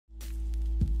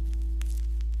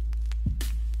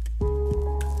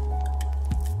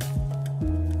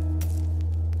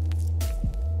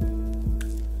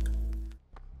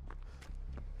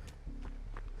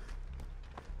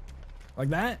Like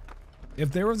that.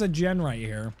 If there was a gen right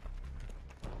here,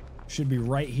 should be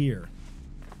right here.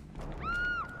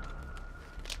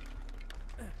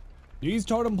 These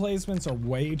totem placements are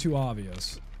way too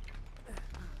obvious.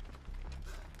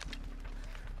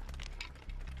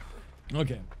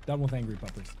 Okay, done with angry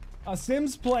puppers. A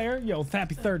Sims player, yo,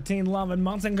 Thappy13, loving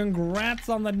months, and congrats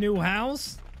on the new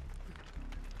house.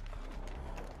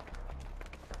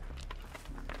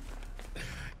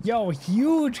 Yo,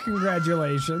 huge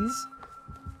congratulations.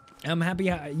 I'm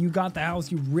happy you got the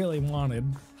house you really wanted.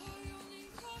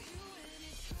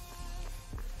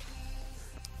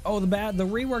 Oh, the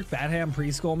reworked Batham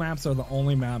preschool maps are the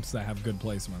only maps that have good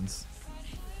placements.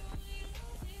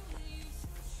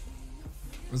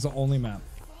 It's the only map.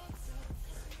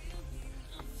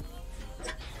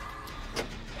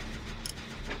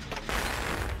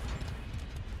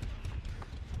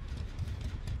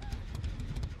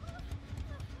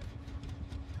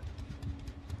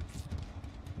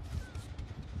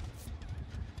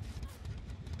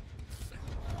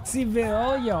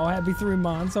 Seville, yo, happy 3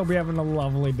 months. Hope you're having a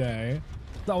lovely day.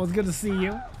 It's always good to see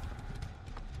you.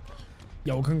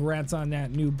 Yo, congrats on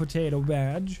that new potato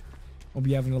badge. Hope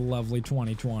you're having a lovely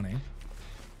 2020.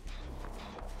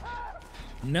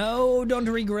 No, don't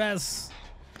regress.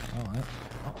 Oh,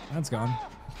 that's gone.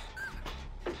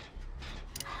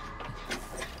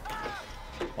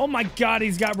 Oh my god,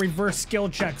 he's got reverse skill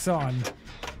checks on.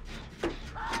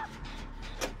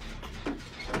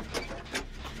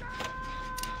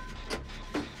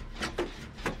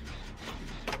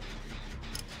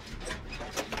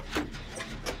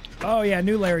 Oh yeah,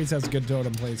 New Larry's has good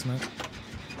totem placement.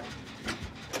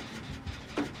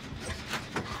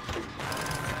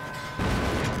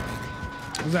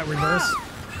 Was that reverse?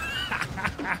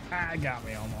 Got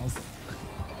me almost.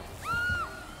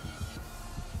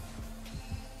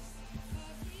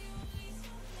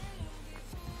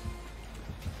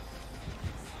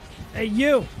 Hey,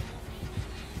 you!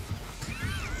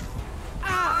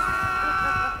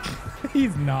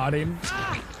 He's nodding.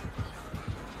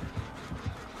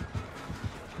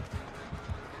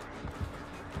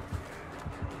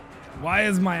 Why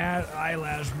is my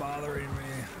eyelash bothering me?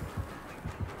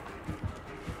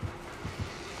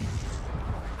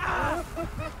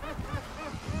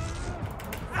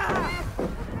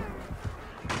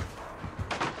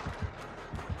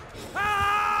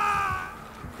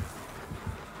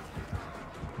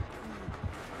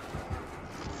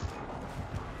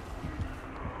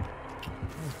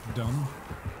 That's dumb.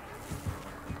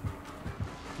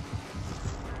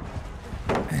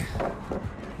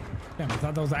 Damn, I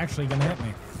thought that was actually gonna hit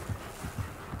me.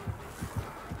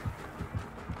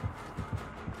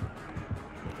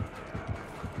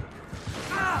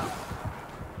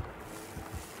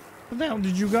 Where the hell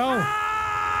did you go?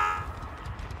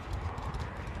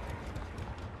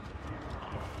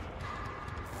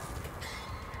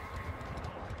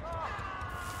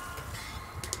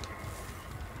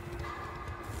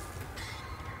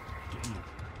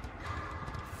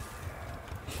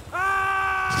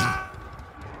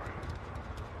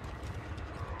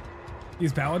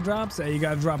 These pallet drops? Hey, you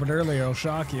gotta drop it early or it'll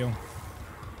shock you.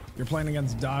 You're playing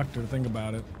against Doctor, think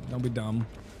about it. Don't be dumb.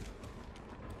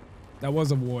 That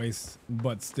was a voice,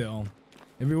 but still.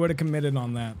 If he would have committed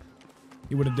on that,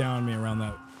 he would have downed me around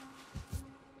that.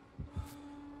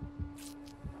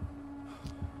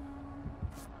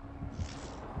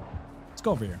 Let's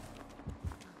go over here.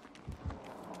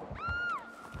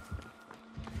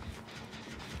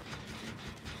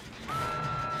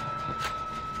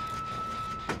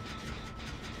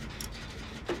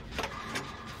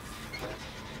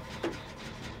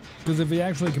 Because if he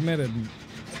actually committed,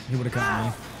 he would have caught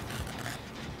me.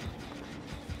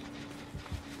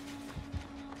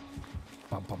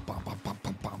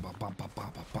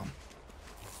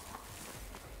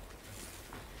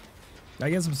 Did I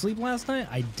get some sleep last night?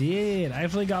 I did. I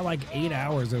actually got like 8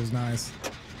 hours. It was nice.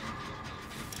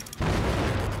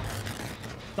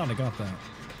 Thought I got that.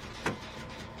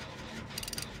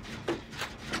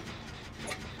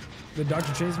 Did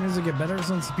Dr. Chase music get better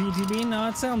since the PTB? No,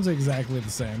 it sounds exactly the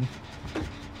same.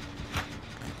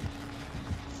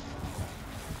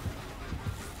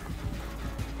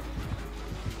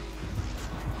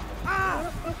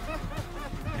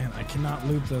 Man, I cannot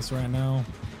loot this right now.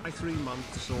 3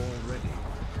 months already.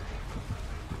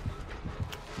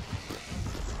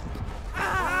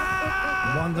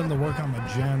 I want them to work on the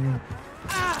gen.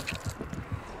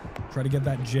 Try to get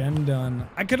that gen done.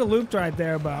 I could have looped right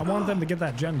there, but I want them to get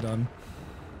that gen done.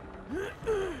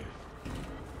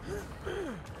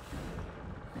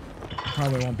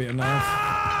 Probably won't be enough.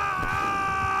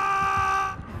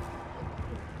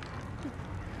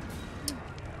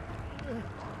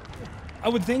 I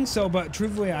would think so, but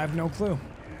truthfully, I have no clue.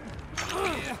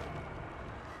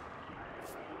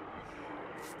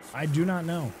 I do not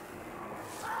know.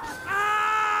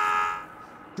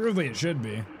 Truthfully, it should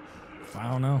be.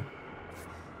 I don't know.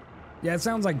 Yeah, it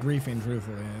sounds like griefing,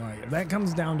 truthfully. Like, if that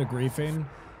comes down to griefing,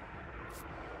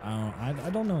 I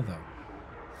don't know, though.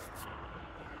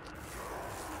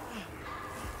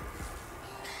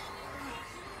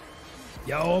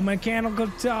 Yo, Mechanical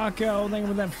Taco, thank you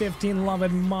for that 15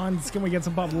 loving months. Can we get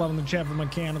some pop love in the chat for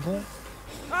Mechanical? Oh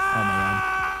my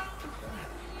god.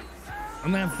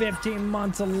 And that 15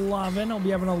 months of loving. Hope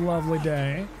you're having a lovely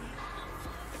day.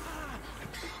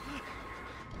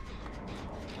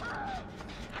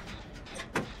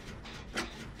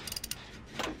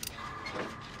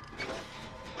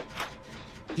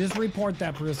 Just report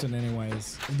that person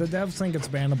anyways. If the devs think it's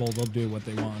bannable, they'll do what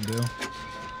they want to do.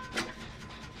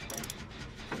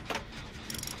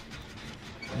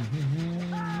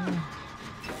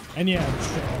 And yeah, oh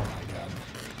my god.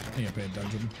 I need to pay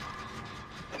attention.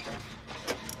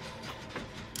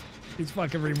 These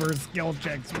fucking reverse skill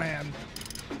checks, man.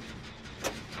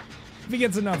 If he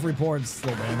gets enough reports,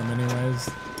 they'll ban him anyways.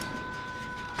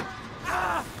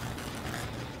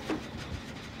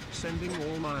 Sending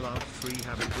all my love, free,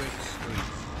 have a great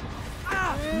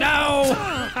stream. No!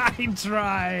 I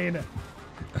tried.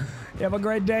 You have a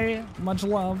great day. Much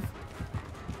love.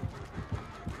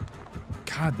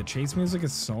 God, the chase music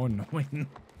is so annoying.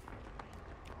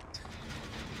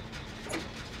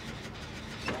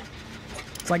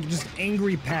 It's like just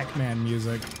angry Pac-Man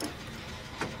music.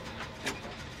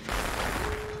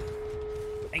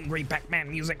 Angry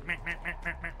Pac-Man music.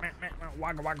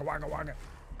 Wagga, wagga, wagga, wagga.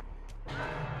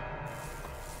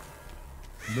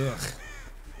 Ugh.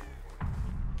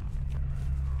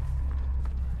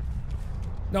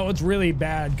 No, it's really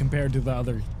bad compared to the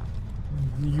other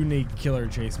unique killer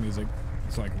chase music.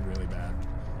 It's like really bad.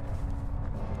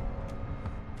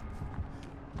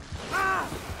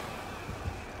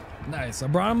 Nice. I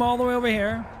brought him all the way over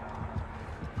here.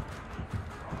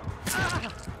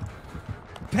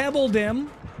 Pebbled him.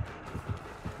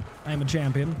 I am a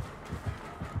champion.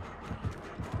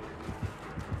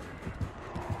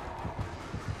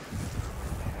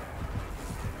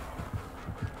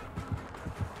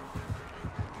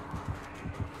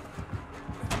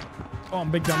 Oh,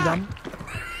 I'm big dum dum.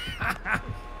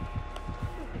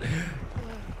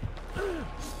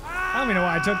 I don't even know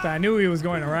why I took that. I knew he was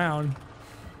going around.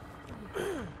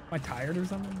 Am I tired or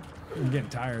something? I'm getting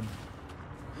tired.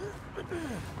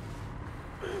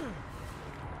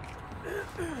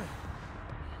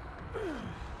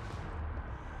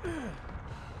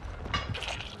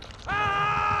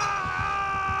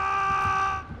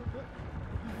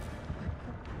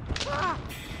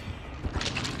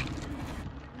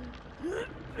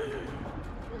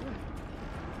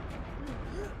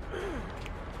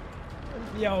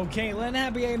 Yo, Caitlin,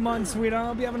 happy 8 months, sweetheart. I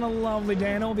hope you're having a lovely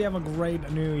day, and I hope you have a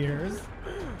great New Year's.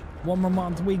 One more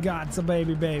month we got, so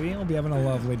baby. I hope you're having a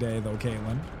lovely day, though,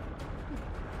 Caitlin.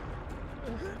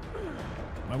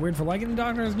 Am I weird for liking the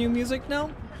Doctor's new music?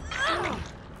 No?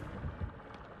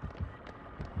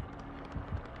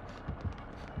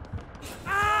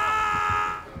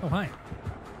 Oh, hi.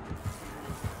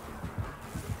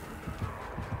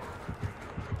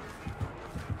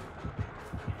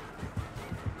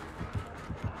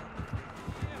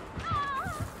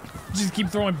 Just keep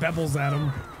throwing pebbles at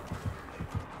him.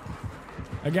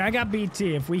 Okay, I got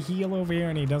BT. If we heal over here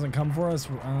and he doesn't come for us,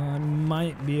 I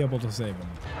might be able to save him.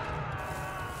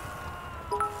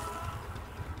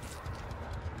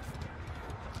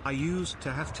 I used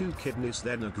to have 2 kidneys,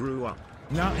 then I grew up.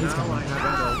 No, he's now coming. I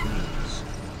have adult knees.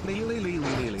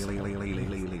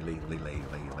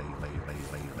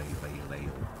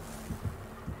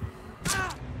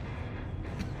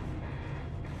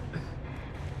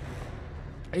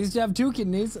 I used to have 2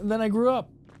 kidneys, and then I grew up.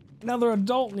 Now they're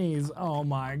adult knees. Oh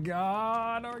my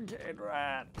god, Arcade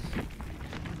Rat.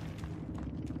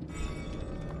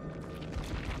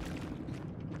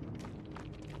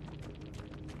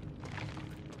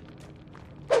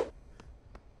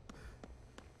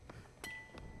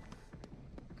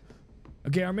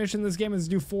 Okay, our mission in this game is to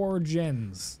do 4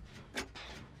 gens.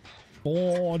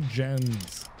 4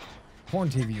 gens. Porn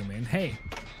TV, you mean? Hey.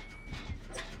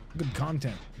 Good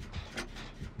content.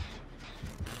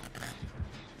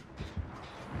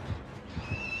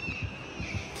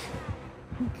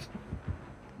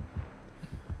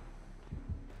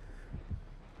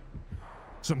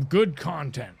 Some good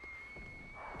content.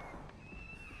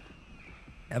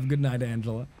 Have a good night,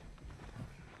 Angela.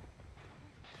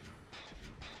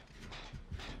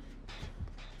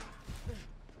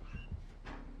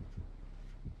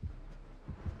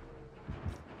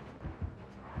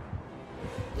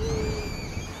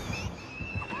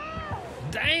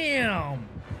 Damn!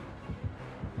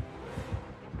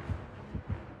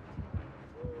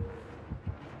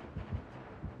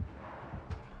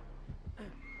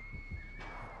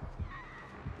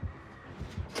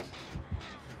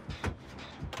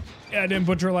 Yeah, I didn't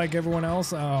butcher like everyone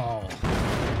else. Oh.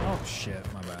 Oh, shit.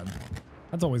 My bad.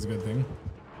 That's always a good thing.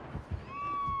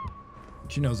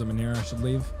 She knows I'm in here. I should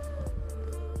leave.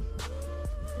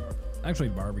 Actually,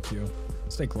 barbecue.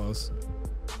 Stay close.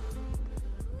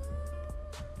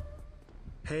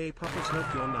 Hey, Puppers,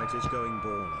 hope your night is going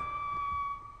baller.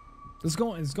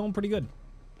 It's going pretty good.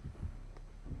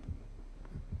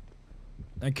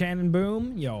 A cannon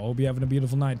boom. Yo, hope you're having a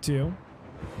beautiful night too.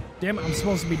 Damn it, I'm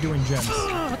supposed to be doing gems.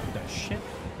 What the shit?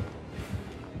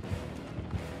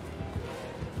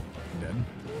 Dead.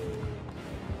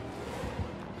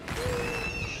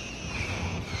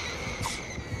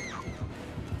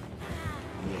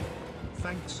 Yeah.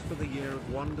 Thanks for the year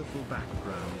of wonderful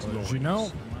background What noise. did you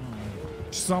know?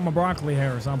 Just saw my broccoli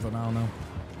hair or something. I don't know.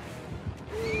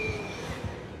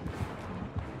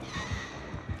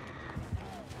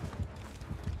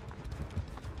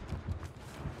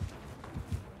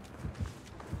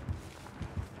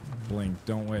 Blink.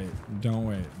 Don't wait. Don't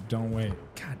wait. Don't wait.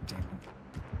 God damn it.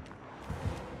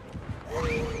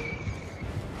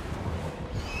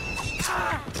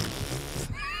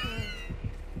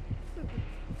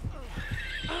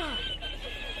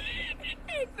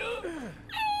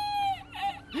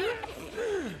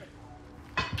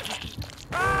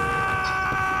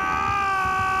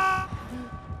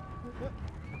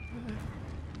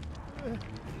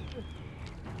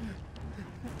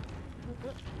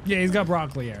 Yeah, he's got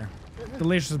broccoli hair.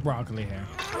 Delicious broccoli hair.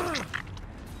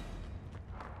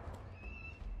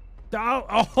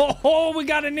 Oh, we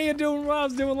got a Nia doing what I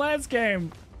was doing last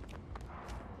game.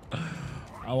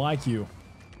 I like you.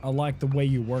 I like the way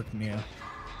you work, Nia.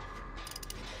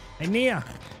 Hey, Nia.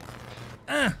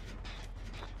 No.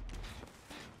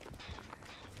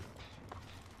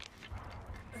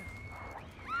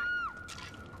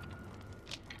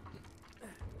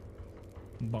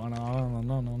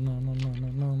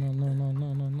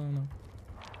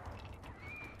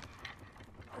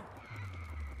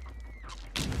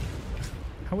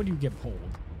 How would you get pulled?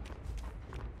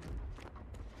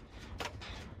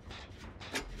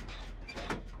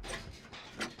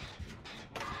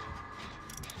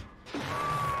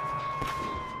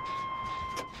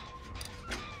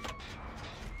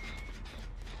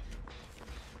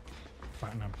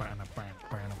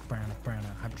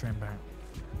 Hype train back.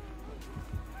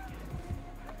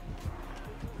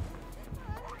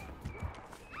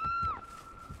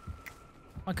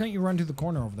 Why can't you run to the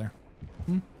corner over there?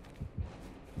 Hmm?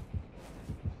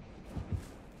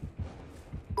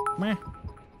 Meh.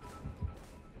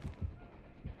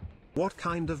 What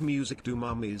kind of music do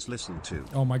mummies listen to?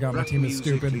 Oh my god, my Rap team is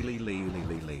music, stupid.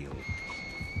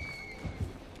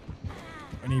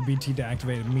 I need BT to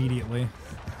activate immediately.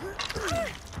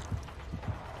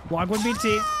 Walk with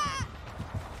BT.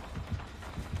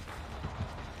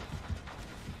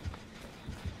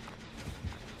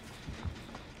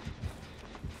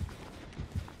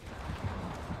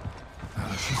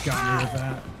 She's got me with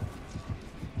that.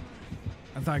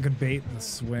 I thought I could bait the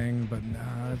swing, but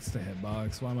nah, it's the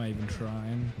hitbox. Why am I even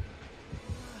trying?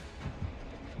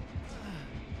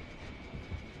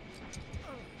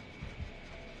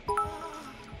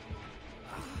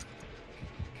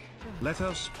 Let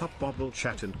us Pup Bobble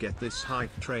chat and get this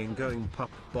hype train going, Pup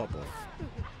Bobble.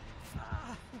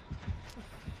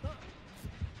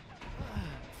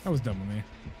 That was dumb of me.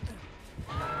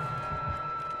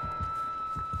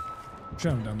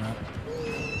 Shouldn't have done that.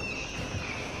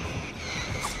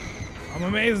 I'm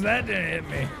amazed that didn't hit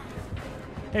me.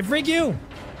 Hey, freak you!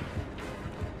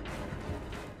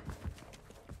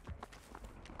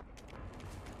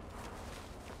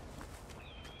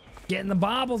 Getting the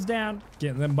bobbles down.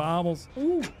 Getting them bobbles.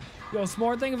 Ooh. Yo,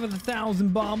 smart, thank you for the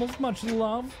 1,000 bobbles. Much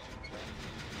love.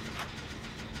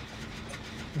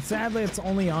 And sadly, it's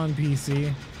only on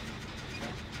PC.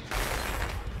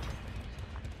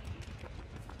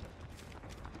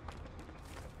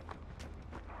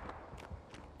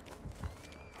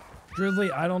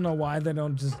 Drizzly, I don't know why they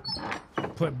don't just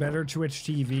put better Twitch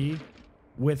TV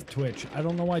with Twitch. I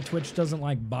don't know why Twitch doesn't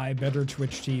like buy better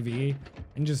Twitch TV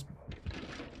and just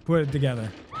put it together.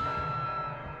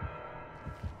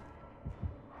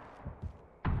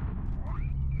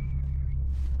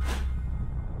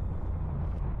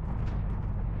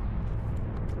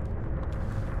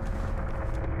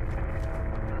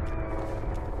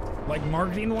 Like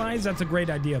marketing wise, that's a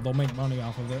great idea. They'll make money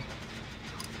off of it.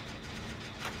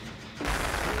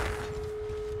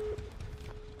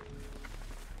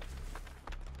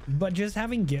 But just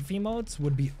having GIF emotes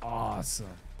would be awesome.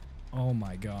 Oh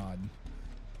my god.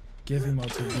 GIF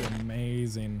emotes would be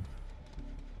amazing.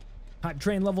 Hot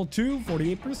train level 2,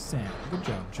 48%. Good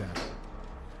job, chat.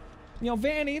 Yo,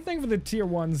 Vanny, thank you for the tier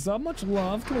 1 sub. Much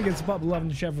love. Can we get some pop love in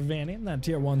the chat for Vanny? And that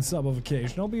tier 1 sub of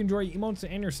occasion. Hope you enjoy your emotes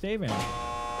and your stay, Vanny.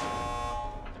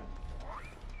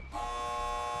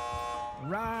 Rah,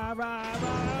 rah, rah,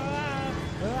 rah,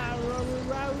 rah, rah,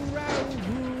 rah, rah,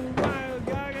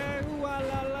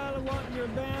 want your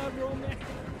bad romance.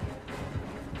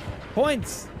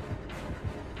 Points.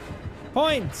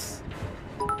 Points.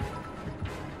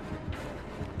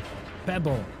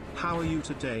 Pebble. How are you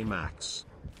today, Max?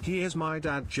 Here's my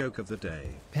dad joke of the day.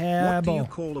 Pebble. What do you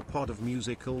call a pod of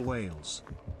musical whales?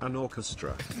 An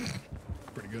orchestra.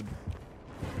 Pretty good.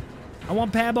 I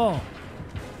want Pebble.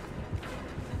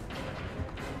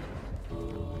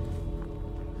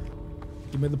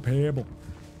 Give me the Pebble.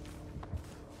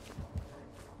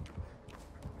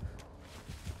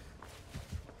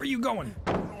 Where you going?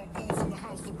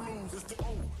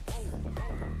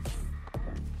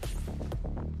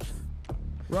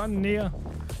 Run, Nia.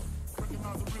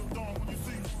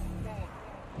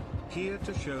 Here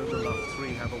to show the love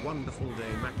 3. Have a wonderful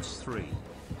day, Max 3.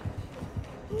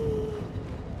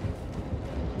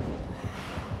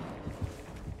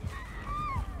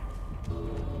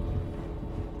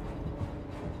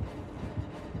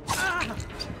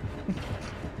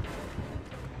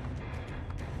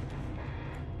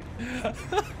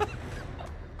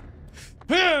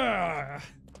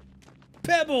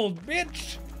 Pebbled,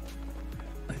 bitch.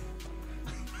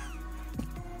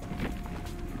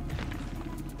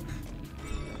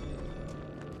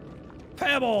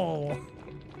 Pebble.